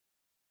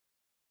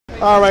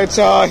All right,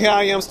 y'all. Here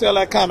I am still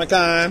at Comic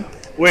Con.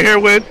 We're here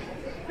with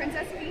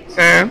Princess Peach.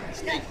 and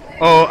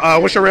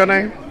what's your real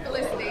name?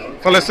 Felicity.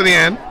 Felicity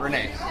and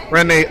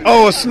Renee.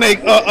 Oh, a snake.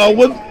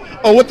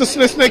 What the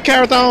snake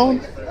character on?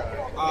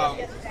 Well,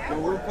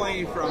 we're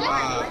playing from.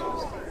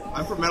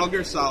 I'm from Metal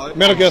Gear Solid.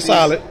 Metal Gear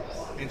Solid.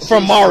 And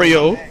From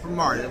Mario. From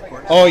Mario, of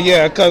course. Oh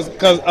yeah, cause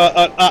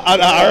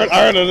I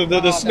heard of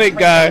the snake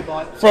guy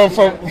from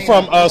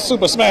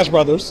Super Smash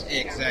Brothers.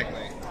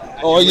 Exactly.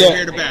 Oh We're yeah.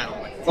 here to battle.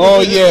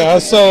 Oh yeah.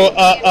 So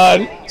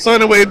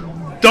anyway,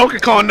 Donkey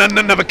Kong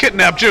never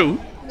kidnapped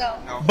you,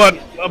 No.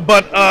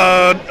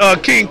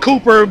 but King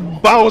Cooper,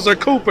 Bowser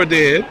Cooper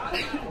did.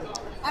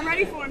 I'm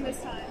ready for him this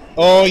time.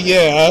 Oh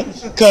yeah,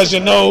 cause you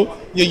know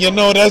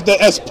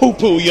that's poo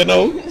poo. You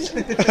know.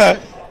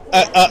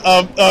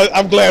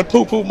 I'm glad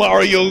Poo Poo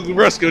Mario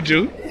rescued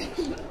you.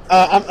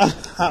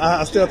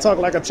 I still talk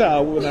like a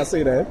child when I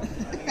say that.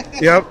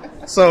 Yep.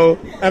 So,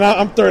 and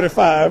I'm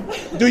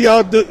 35. Do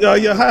y'all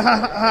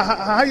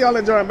how y'all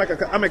enjoy Comic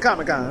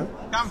Con?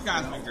 Comic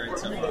Con's been great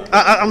so far.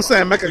 I'm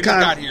saying When you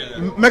got here,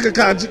 though. Mecha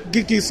Con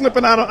keep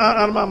slipping out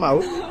of my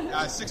mouth.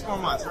 6 more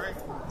months, right?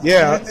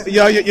 Yeah.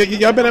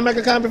 Y'all been at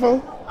Mecha Con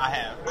before? I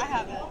have. I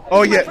haven't.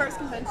 Oh, It's yeah. My first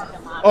convention.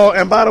 Oh,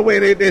 and by the way,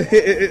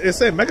 it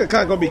said Mecha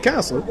Con gonna be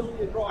canceled.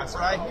 That's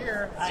what I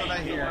hear. That's what I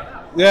hear.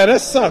 Yeah,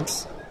 that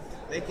sucks.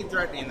 They keep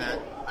threatening that.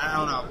 I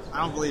don't know. I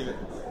don't believe it.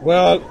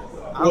 Well,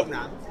 I hope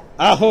not.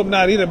 I hope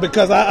not either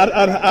because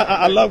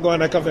I love going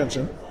to that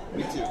convention.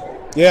 Me too.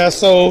 Yeah,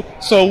 so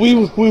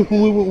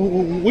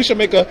we should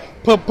make a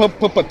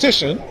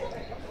petition.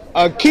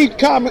 Keep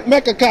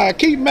Mecha Con,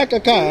 keep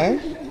Mecha Con.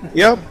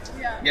 Yep.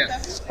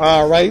 Yes.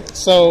 All right.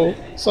 So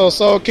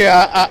okay.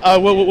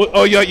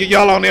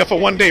 Y'all on there for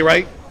one day,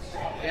 right?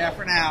 Yeah,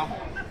 for now.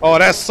 Oh,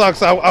 that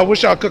sucks. I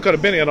wish y'all could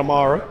have been here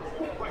tomorrow.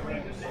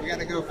 We got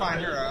to go find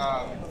her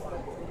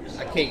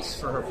a case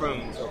for her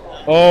phone. So.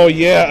 Oh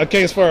yeah, a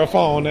case for a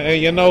phone,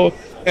 and you know,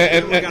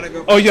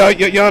 oh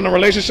y'all in a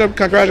relationship?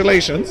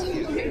 Congratulations.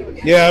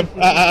 Yeah,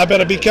 I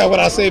better be careful what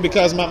I say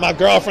because my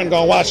girlfriend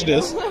gonna watch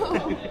this.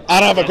 I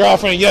don't have a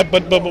girlfriend yet,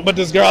 but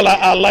this girl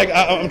I like,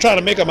 I'm trying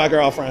to make her my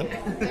girlfriend.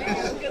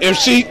 If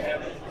she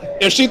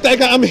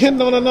think I'm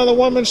hitting on another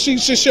woman,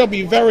 she'll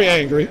be very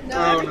angry.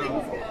 Oh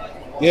no.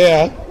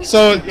 Yeah.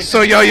 So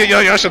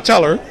y'all should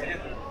tell her.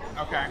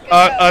 Okay.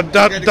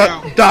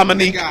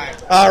 Dominique.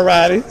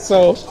 Alrighty.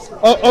 So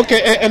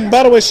okay, and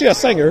by the way, she a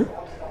singer.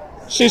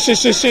 She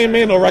ain't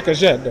made no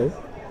records yet though.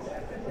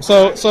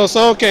 So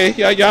okay.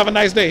 Y'all have a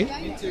nice day.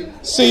 You too.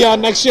 See y'all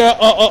next year.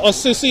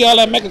 See y'all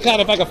at Mecha Con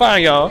if I can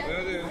find y'all.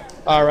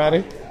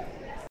 Alrighty.